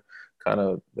 That's their kind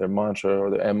of their mantra or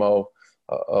their MO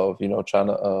of, trying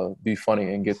to be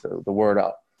funny and get the word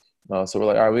out. So we're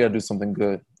like, all right, we got to do something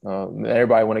good.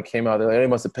 Everybody, when it came out, they're like, they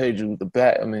must have paid you the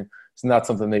bet. I mean, it's not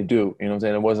something they do. You know what I'm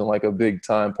saying? It wasn't like a big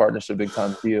time partnership, big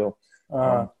time deal.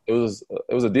 It was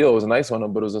a deal. It was a nice one,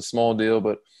 but it was a small deal.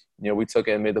 But we took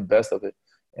it and made the best of it.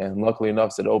 And luckily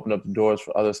enough, it opened up the doors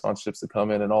for other sponsorships to come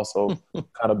in and also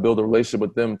kind of build a relationship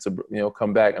with them to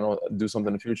come back and do something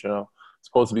in the future.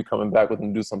 Supposed to be coming back with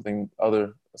them, do something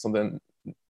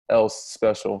else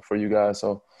special for you guys.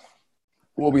 So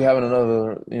we'll be having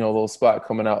another little spot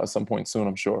coming out at some point soon,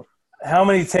 I'm sure. How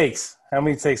many takes? How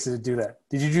many takes did it do that?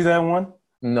 Did you do that one?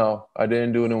 No, I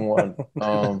didn't do it in one.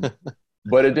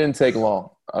 But it didn't take long.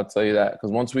 I'll tell you that.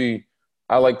 Because once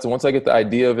I get the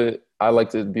idea of it, I like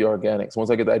to be organic. So once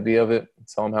I get the idea of it,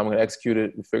 tell them how I'm going to execute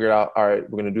it. We figure it out. All right,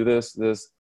 we're going to do this.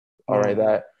 All right,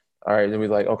 that. All right, then we're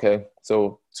like, okay.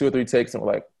 So 2 or 3 takes, and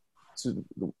we're like,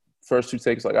 the first 2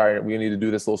 takes, like, all right, we need to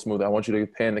do this a little smoother. I want you to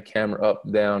pan the camera up,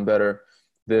 down, better.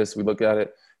 We look at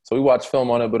it. So we watched film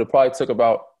on it, but it probably took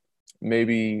about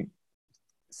maybe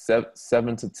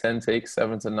 7 to 10 takes,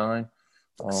 7 to 9.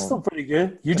 Still pretty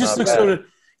good. You just look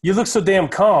so damn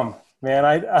calm, man.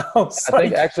 I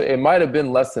think actually it might have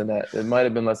been less than that.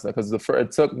 Because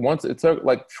it took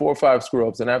like 4 or 5 screw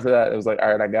ups, and after that it was like,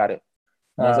 all right, I got it.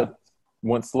 Once I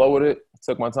went slow with it,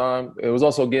 took my time. It was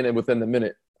also getting it within the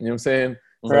minute. You know what I'm saying?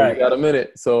 So right. You got a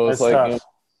minute, so it's That's like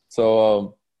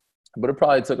tough. But it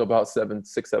probably took about 6,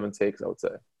 7 takes, I would say.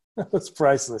 That's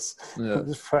priceless. Yeah.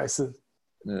 It's priceless.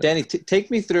 Yeah. Danny,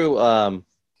 take me through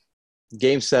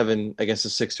Game 7 against the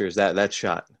Sixers. That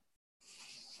shot.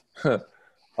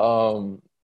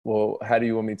 Well, how do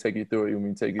you want me to take you through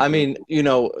it? I mean,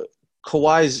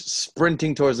 Kawhi's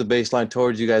sprinting towards the baseline,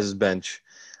 towards you guys' bench.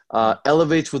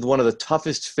 Elevates with one of the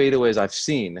toughest fadeaways I've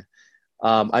seen.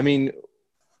 I mean,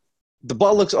 the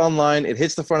ball looks online. It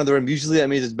hits the front of the rim. Usually that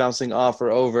means it's bouncing off or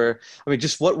over. I mean,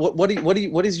 just what's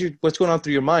going on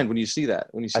through your mind when you see that?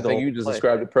 I think you just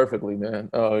described it perfectly, man.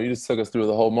 You just took us through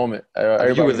the whole moment.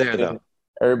 You were there, though.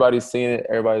 Everybody's seen it.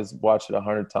 Everybody's watched it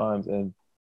 100 times.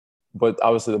 But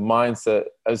obviously the mindset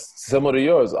is similar to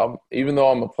yours. Even though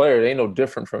I'm a player, it ain't no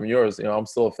different from yours. I'm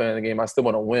still a fan of the game. I still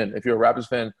want to win. If you're a Raptors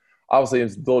fan, obviously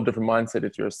it's a little different mindset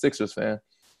if you're a Sixers fan.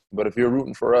 But if you're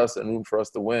rooting for us and rooting for us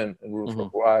to win and rooting for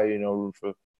Kawhi, rooting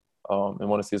for and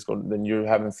want to see us go, then you're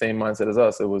having the same mindset as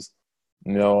us. It was,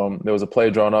 there was a play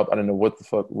drawn up. I didn't know what the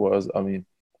fuck it was. I mean,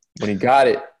 when he got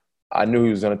it, I knew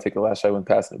he was going to take the last shot when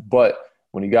passing it. But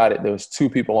when he got it, there was 2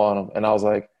 people on him, and I was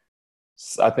like,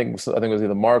 I think it was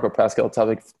either Mark or Pascal.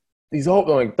 Like, he's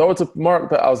open. Like, throw it to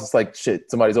Mark. I was just like, shit,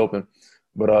 somebody's open.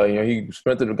 But he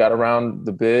sprinted, got around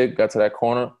the big, got to that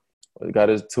corner, got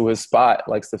to his spot,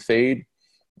 likes to fade.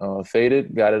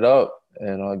 Faded, got it up,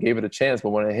 and gave it a chance.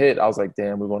 But when it hit, I was like,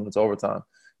 damn, we're going into overtime.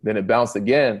 Then it bounced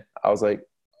again. I was like,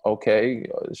 okay,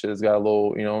 shit has got a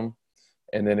little,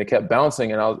 and then it kept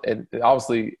bouncing. And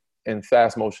obviously in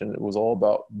fast motion, it was all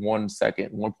about 1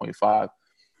 second, 1.5.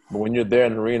 But when you're there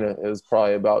in the arena, it was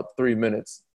probably about 3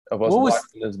 minutes of us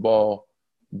watching this ball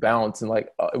bounce. And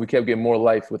we kept getting more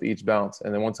life with each bounce.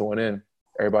 And then once it went in,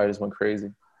 everybody just went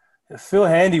crazy. Phil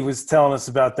Handy was telling us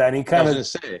about that. He kind of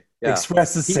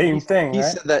expressed the same thing.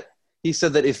 He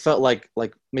said that it felt like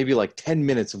maybe 10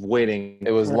 minutes of waiting.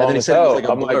 It was long as hell.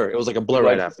 It was like a blur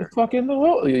right after. Fucking the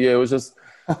hell. Yeah, it was just.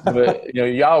 But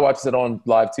y'all watches it on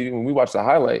live TV. When we watch the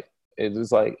highlight, it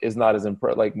was like it's not as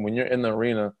impressive. Like when you're in the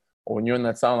arena or when you're in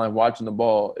that sideline watching the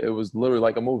ball, it was literally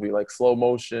like a movie, like slow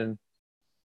motion,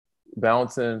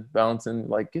 bouncing.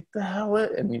 Like get the hell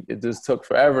in, and it just took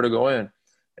forever to go in.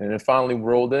 And it finally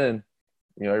rolled in.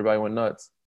 Everybody went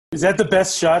nuts. Is that the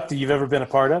best shot that you've ever been a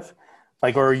part of?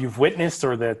 Or you've witnessed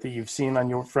or that you've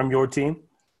seen from your team?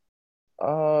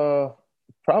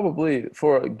 Probably.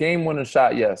 For a game-winning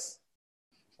shot, yes.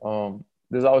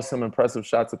 There's always some impressive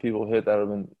shots that people hit that have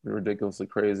been ridiculously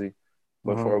crazy.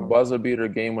 But for a buzzer beater,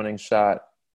 game-winning shot,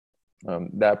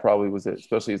 that probably was it.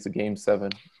 Especially it's a Game 7.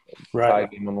 Tie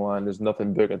game on the line. There's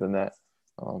nothing bigger than that,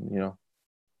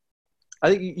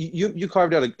 I think you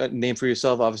carved out a name for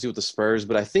yourself, obviously, with the Spurs.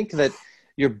 But I think that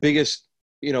your biggest,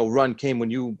 run came when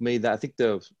you made that. I think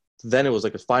then it was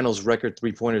like a finals record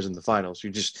 3-pointers in the finals. You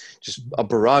just a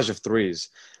barrage of threes.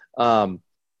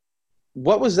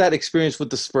 What was that experience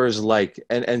with the Spurs like,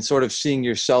 and sort of seeing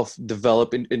yourself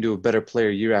develop into a better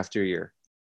player year after year?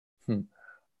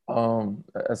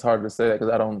 It's hard to say that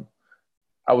because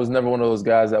I was never one of those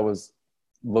guys that was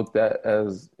looked at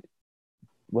as,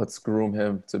 let's groom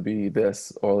him to be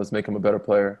this, or let's make him a better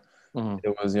player.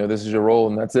 It was, this is your role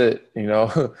and that's it. It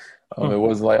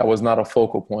was like I was not a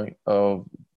focal point of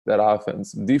that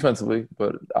offense defensively,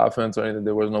 but offense or anything.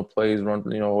 There was no plays run.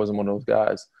 I wasn't one of those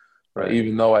guys. Right.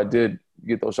 Even though I did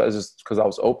get those shots, just because I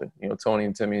was open. Tony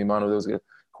and Timmy, Manu, those guys.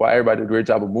 Quite everybody did a great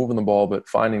job of moving the ball, but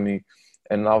finding me.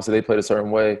 And obviously they played a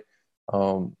certain way.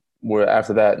 Where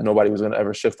after that, nobody was going to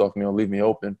ever shift off me or leave me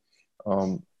open.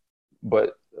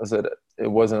 But I said, it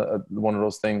wasn't one of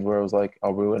those things where it was like,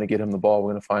 oh, we're going to get him the ball,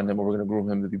 we're going to find him, or we're going to groom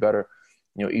him to be better.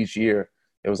 Each year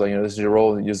it was like, this is your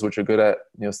role, and this is what you're good at.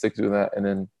 Stick to that. And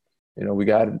then,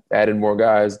 we added more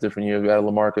guys. Different years, we added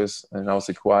LaMarcus, and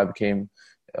obviously Kawhi came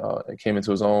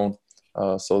into his own.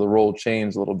 So the role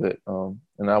changed a little bit.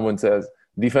 And I wouldn't say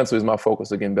defensively is my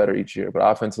focus of getting better each year, but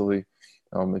offensively,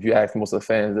 If you ask most of the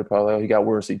fans, they're probably like, oh, he got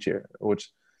worse each year, which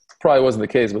probably wasn't the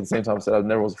case. But at the same time, I said I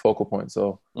never was a focal point.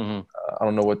 So I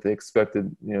don't know what they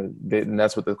expected. And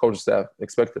that's what the coaching staff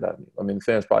expected out of me. I mean, the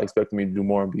fans probably expected me to do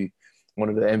more and be one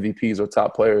of the MVPs or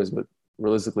top players, but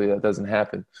realistically, that doesn't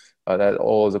happen. That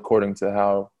all is according to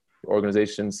how the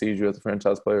organization sees you as a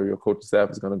franchise player. Your coaching staff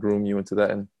is going to groom you into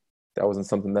that, and that wasn't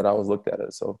something that I was looked at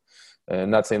as. So, and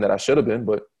not saying that I should have been,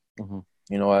 but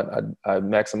I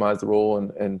maximized the role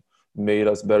and made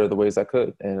us better the ways I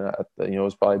could, and it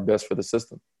was probably best for the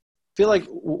system. I feel like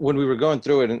when we were going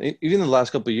through it, and even in the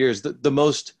last couple of years, the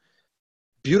most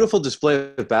beautiful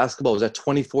display of basketball was that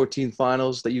 2014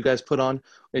 finals that you guys put on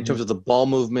in terms of the ball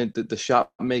movement, the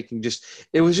shot making.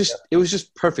 It was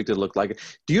just perfect. It looked like.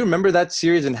 Do you remember that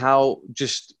series and how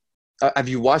have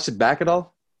you watched it back at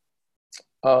all?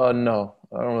 No,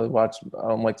 I don't really watch. I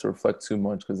don't like to reflect too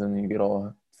much because then you get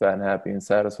all fat and happy and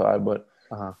satisfied. But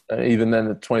even then,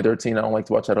 the 2013, I don't like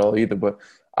to watch that at all either. But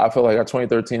I feel like our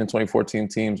 2013 and 2014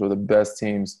 teams were the best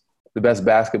teams, the best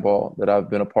basketball that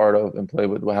I've been a part of and played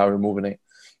with how we're moving it.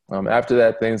 After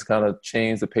that, things kind of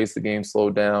changed. The pace of the game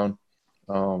slowed down.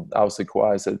 Obviously,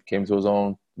 Kawhi came to his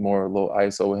own, more a little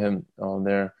ISO with him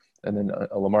there. And then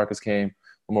LaMarcus came,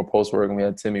 more post work, and we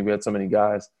had Timmy. We had so many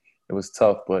guys. It was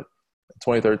tough. But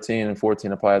 2013 and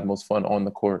 14, I probably had the most fun on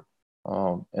the court.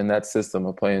 And that system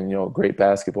of playing, great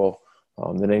basketball,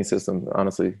 the name system,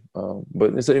 honestly.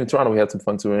 But in Toronto, we had some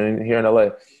fun too. And here in LA,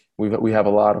 we have a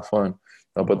lot of fun.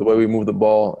 But the way we move the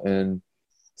ball in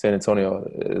San Antonio,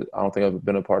 I don't think I've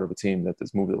been a part of a team that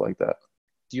just moved it like that.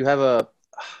 Do you have a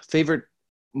favorite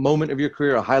moment of your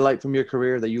career, a highlight from your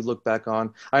career that you look back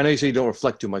on? I know you say you don't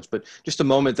reflect too much, but just a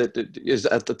moment that is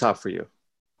at the top for you.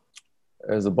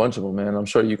 There's a bunch of them, man. I'm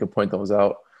sure you can point those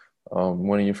out.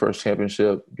 Winning your first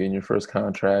championship, getting your first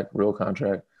contract, real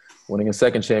contract, winning a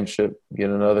second championship,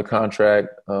 getting another contract,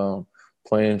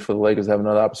 playing for the Lakers, having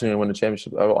another opportunity to win the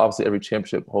championship. Obviously, every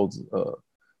championship holds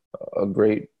a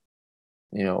great,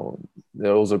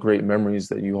 those are great memories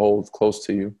that you hold close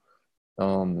to you.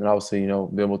 And obviously,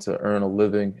 be able to earn a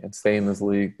living and stay in this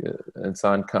league and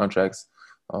sign contracts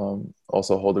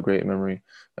also hold a great memory.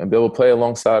 And be able to play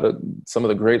alongside some of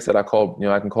the greats that I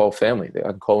can call family.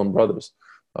 I can call them brothers.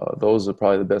 Those are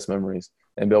probably the best memories.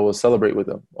 And be able to celebrate with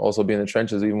them. Also be in the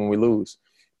trenches even when we lose.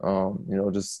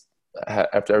 Just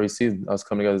after every season, us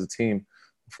coming together as a team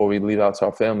before we leave out to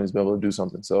our families, be able to do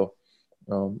something. So,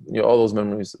 all those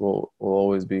memories will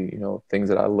always be, things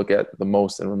that I look at the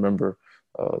most and remember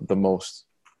the most.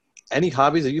 Any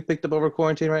hobbies that you picked up over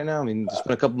quarantine right now? I mean, it's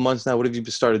been a couple months now. What have you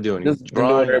started doing? Just doing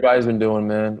what everybody's been doing,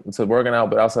 man. So working out,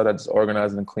 but outside that, just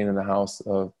organizing and cleaning the house.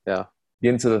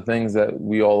 Getting to the things that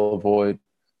we all avoid,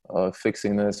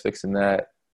 fixing this, fixing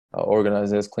that,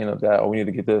 organize this, clean up that. Oh, we need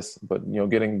to get this. But,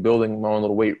 building my own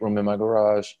little weight room in my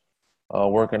garage,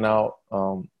 working out.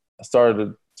 I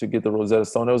started to get the Rosetta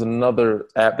Stone. There was another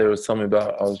app they was telling me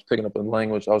about. I was picking up a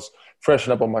language. I was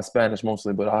freshening up on my Spanish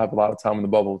mostly, but I have a lot of time in the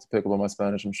bubble to pick up on my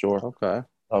Spanish, I'm sure. Okay.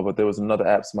 But there was another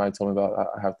app somebody told me about.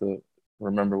 I have to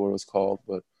remember what it was called,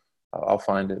 but I'll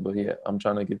find it. But yeah, I'm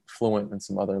trying to get fluent in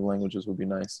some other languages would be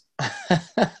nice.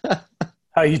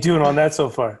 How you doing on that so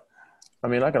far? I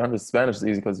mean, I can understand Spanish is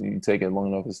easy because you take it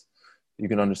long enough. You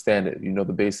can understand it. You know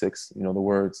the basics. You know the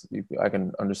words. I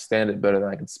can understand it better than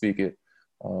I can speak it.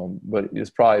 But it's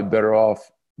probably better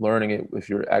off learning it if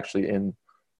you're actually in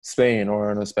Spain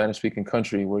or in a Spanish-speaking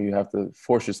country where you have to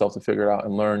force yourself to figure it out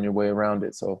and learn your way around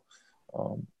it. So, it's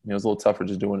a little tougher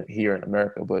just doing it here in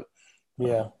America. But,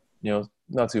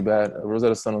 not too bad.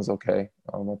 Rosetta Stone was okay.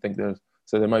 I think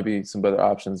there might be some better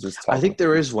options. I think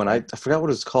there is one. I forgot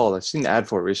what it's called. I've seen an ad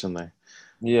for it recently.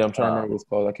 Yeah, I'm trying to remember what it's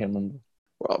called. I can't remember.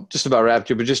 Well, just about wrapped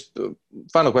here, but just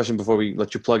final question before we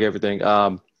let you plug everything.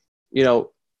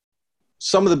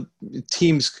 Some of the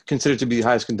teams considered to be the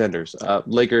highest contenders,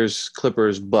 Lakers,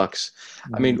 Clippers, Bucks.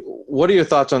 Mm-hmm. I mean, what are your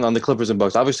thoughts on the Clippers and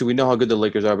Bucks? Obviously, we know how good the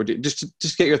Lakers are, but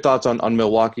just get your thoughts on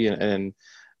Milwaukee and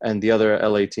the other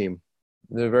LA team.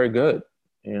 They're very good.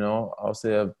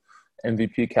 Obviously they have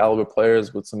MVP caliber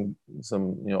players with some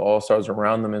all-stars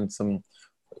around them and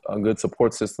a good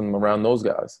support system around those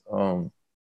guys.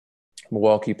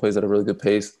 Milwaukee plays at a really good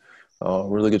pace,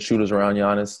 really good shooters around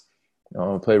Giannis.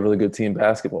 Play really good team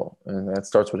basketball, and that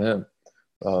starts with him.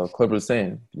 Clippers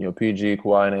same, PG,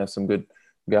 Kawhi, and they have some good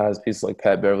guys, pieces like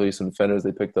Pat Beverly, some defenders.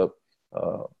 They picked up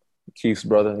Keith's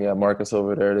brother. You got Marcus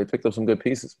over there. They picked up some good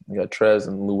pieces. You got Trez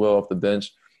and Lou Will off the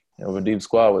bench. A deep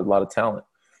squad with a lot of talent.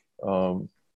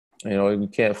 You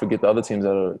can't forget the other teams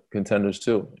that are contenders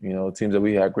too. Teams that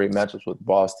we had great matchups with.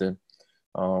 Boston,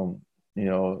 in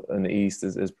the East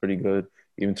is pretty good.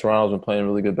 Even Toronto's been playing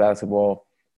really good basketball.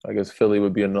 I guess Philly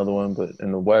would be another one, but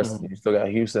in the West, you still got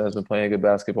Houston has been playing good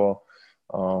basketball.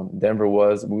 Denver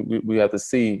was. We have to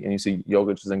see, and you see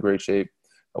Jokic is in great shape.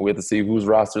 We have to see whose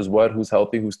roster is what, who's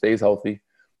healthy, who stays healthy,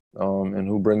 and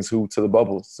who brings who to the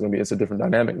bubble. It's a different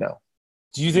dynamic now.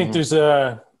 Do you think is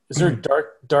there a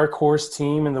dark horse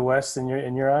team in the West in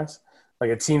your eyes?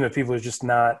 Like a team that people are just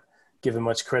not giving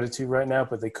much credit to right now,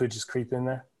 but they could just creep in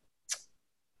there?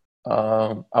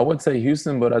 I would say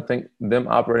Houston, but I think them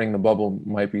operating the bubble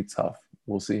might be tough.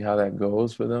 We'll see how that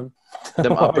goes for them.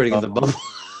 Them operating in the bubble.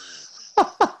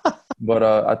 But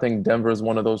I think Denver is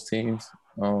one of those teams.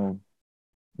 I'm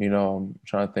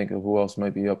trying to think of who else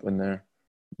might be up in there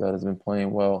that has been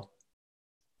playing well.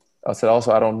 I said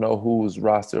also I don't know whose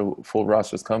full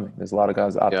roster is coming. There's a lot of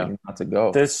guys opting not to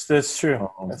go. That's true.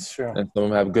 That's true. And some of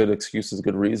them have good excuses,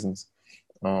 good reasons.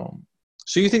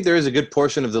 So you think there is a good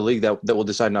portion of the league that will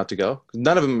decide not to go?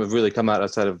 None of them have really come out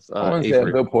outside of I wouldn't say a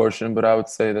good portion, but I would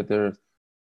say that there's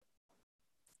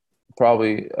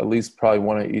probably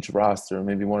one at each roster,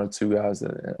 maybe one or two guys,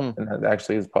 and that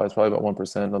actually is probably about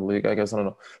 1% of the league. I guess I don't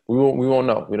know. We won't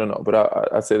know. We don't know.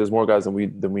 But I'd say there's more guys than we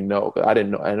know. I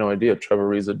didn't know. I had no idea. Trevor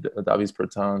Ariza, Davis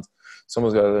Bertans, some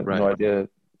of those guys had no idea.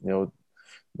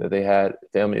 That they had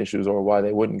family issues or why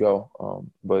they wouldn't go.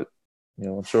 But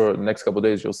I'm sure the next couple of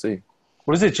days you'll see.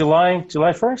 What is it? July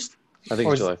 1st? I think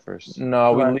it's July 1st.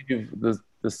 No, we leave the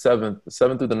 7th. The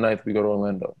 7th through the 9th, we go to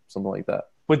Orlando, something like that.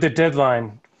 With the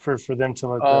deadline for them to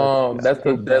let that's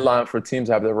the deadline for teams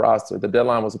to have their roster. The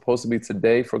deadline was supposed to be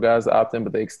today for guys to opt in,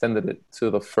 but they extended it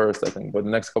to the 1st, I think. But the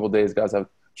next couple of days, guys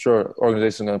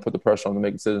organizations are going to put the pressure on to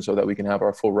make decisions so that we can have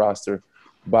our full roster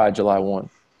by July 1.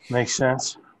 Makes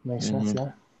sense,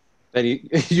 yeah. And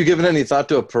you given any thought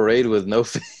to a parade with no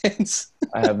fans?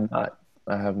 I have not.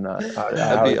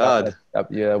 That'd be odd.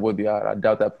 Yeah, it would be odd. I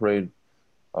doubt that parade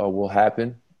will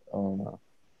happen. I'm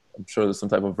sure there's some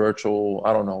type of virtual –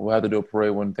 I don't know. We'll have to do a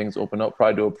parade when things open up.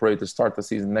 Probably do a parade to start the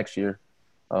season next year.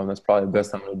 That's probably the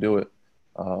best time to do it.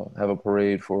 Have a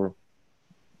parade for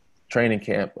training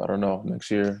camp. I don't know,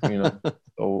 next year. So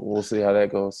we'll see how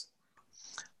that goes.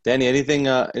 Danny, anything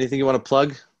you want to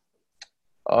plug?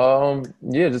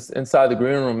 Yeah, just Inside the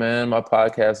Green Room, man. My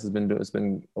podcast it's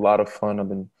been a lot of fun. I've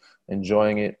been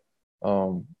enjoying it.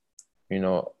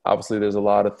 Obviously there's a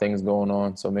lot of things going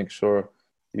on, so make sure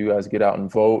you guys get out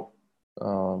and vote.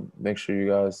 Make sure you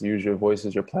guys use your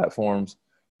voices, your platforms,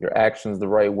 your actions the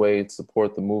right way to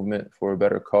support the movement for a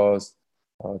better cause,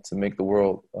 to make the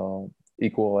world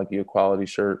equal, like the equality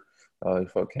shirt.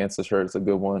 For a cancer shirt, it's a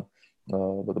good one.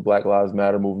 With the Black Lives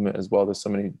Matter movement as well. There's so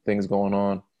many things going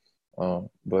on.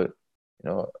 But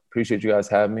appreciate you guys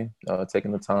having me,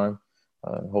 taking the time.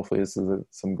 Hopefully this is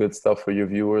some good stuff for your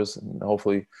viewers, and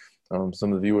hopefully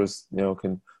some of the viewers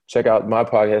can check out my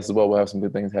podcast as well. We'll have some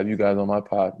good things. Have you guys on my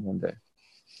pod one day.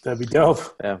 That'd be dope.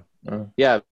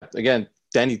 Yeah. Again,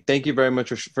 Danny, thank you very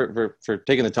much for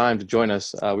taking the time to join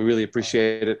us. We really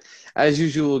appreciate it. As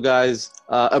usual, guys,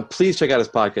 please check out his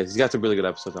podcast. He's got some really good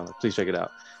episodes on it. Please check it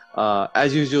out.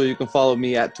 As usual, you can follow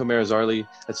me at Tomer Azarly.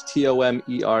 That's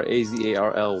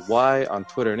TOMERAZARLY on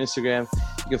Twitter and Instagram.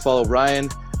 You can follow Ryan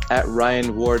at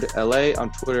Ryan Ward LA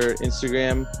on Twitter,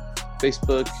 Instagram,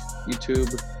 Facebook,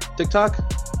 YouTube, TikTok,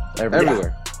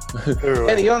 everywhere.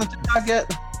 Kenny, you on TikTok yet?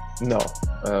 No,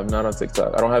 I'm not on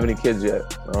TikTok. I don't have any kids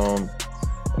yet.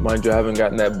 Mind you, I haven't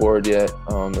gotten that board yet.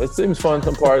 It seems fun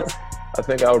some parts. I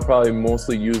think I would probably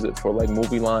mostly use it for like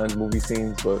movie lines, movie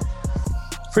scenes, but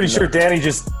pretty sure Danny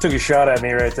just took a shot at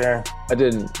me right there. I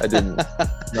didn't.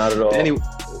 Not at all. Danny,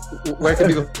 where can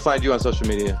people find you on social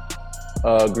media?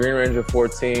 Green Ranger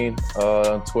 14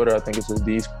 on Twitter. I think it's just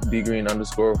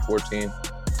dgreen_14.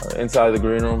 Inside the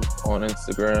Green Room on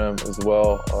Instagram as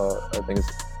well. I think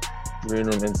it's Green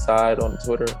Room Inside on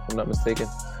Twitter, if I'm not mistaken.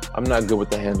 I'm not good with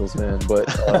the handles, man, but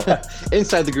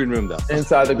Inside the Green Room, though.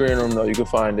 Inside the Green Room, though, you can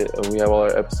find it. We have all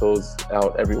our episodes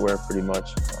out everywhere, pretty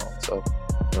much. So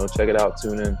check it out.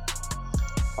 Tune in.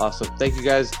 Awesome. Thank you,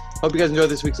 guys. Hope you guys enjoyed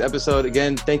this week's episode.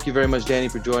 Again, thank you very much, Danny,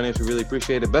 for joining us. We really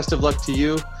appreciate it. Best of luck to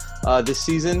you this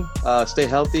season. Stay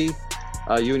healthy,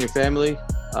 you and your family.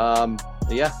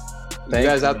 Yeah. You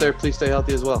guys out there, please stay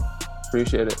healthy as well.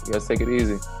 Appreciate it. You guys take it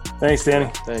easy. Thanks, Danny.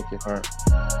 Thank you. All right.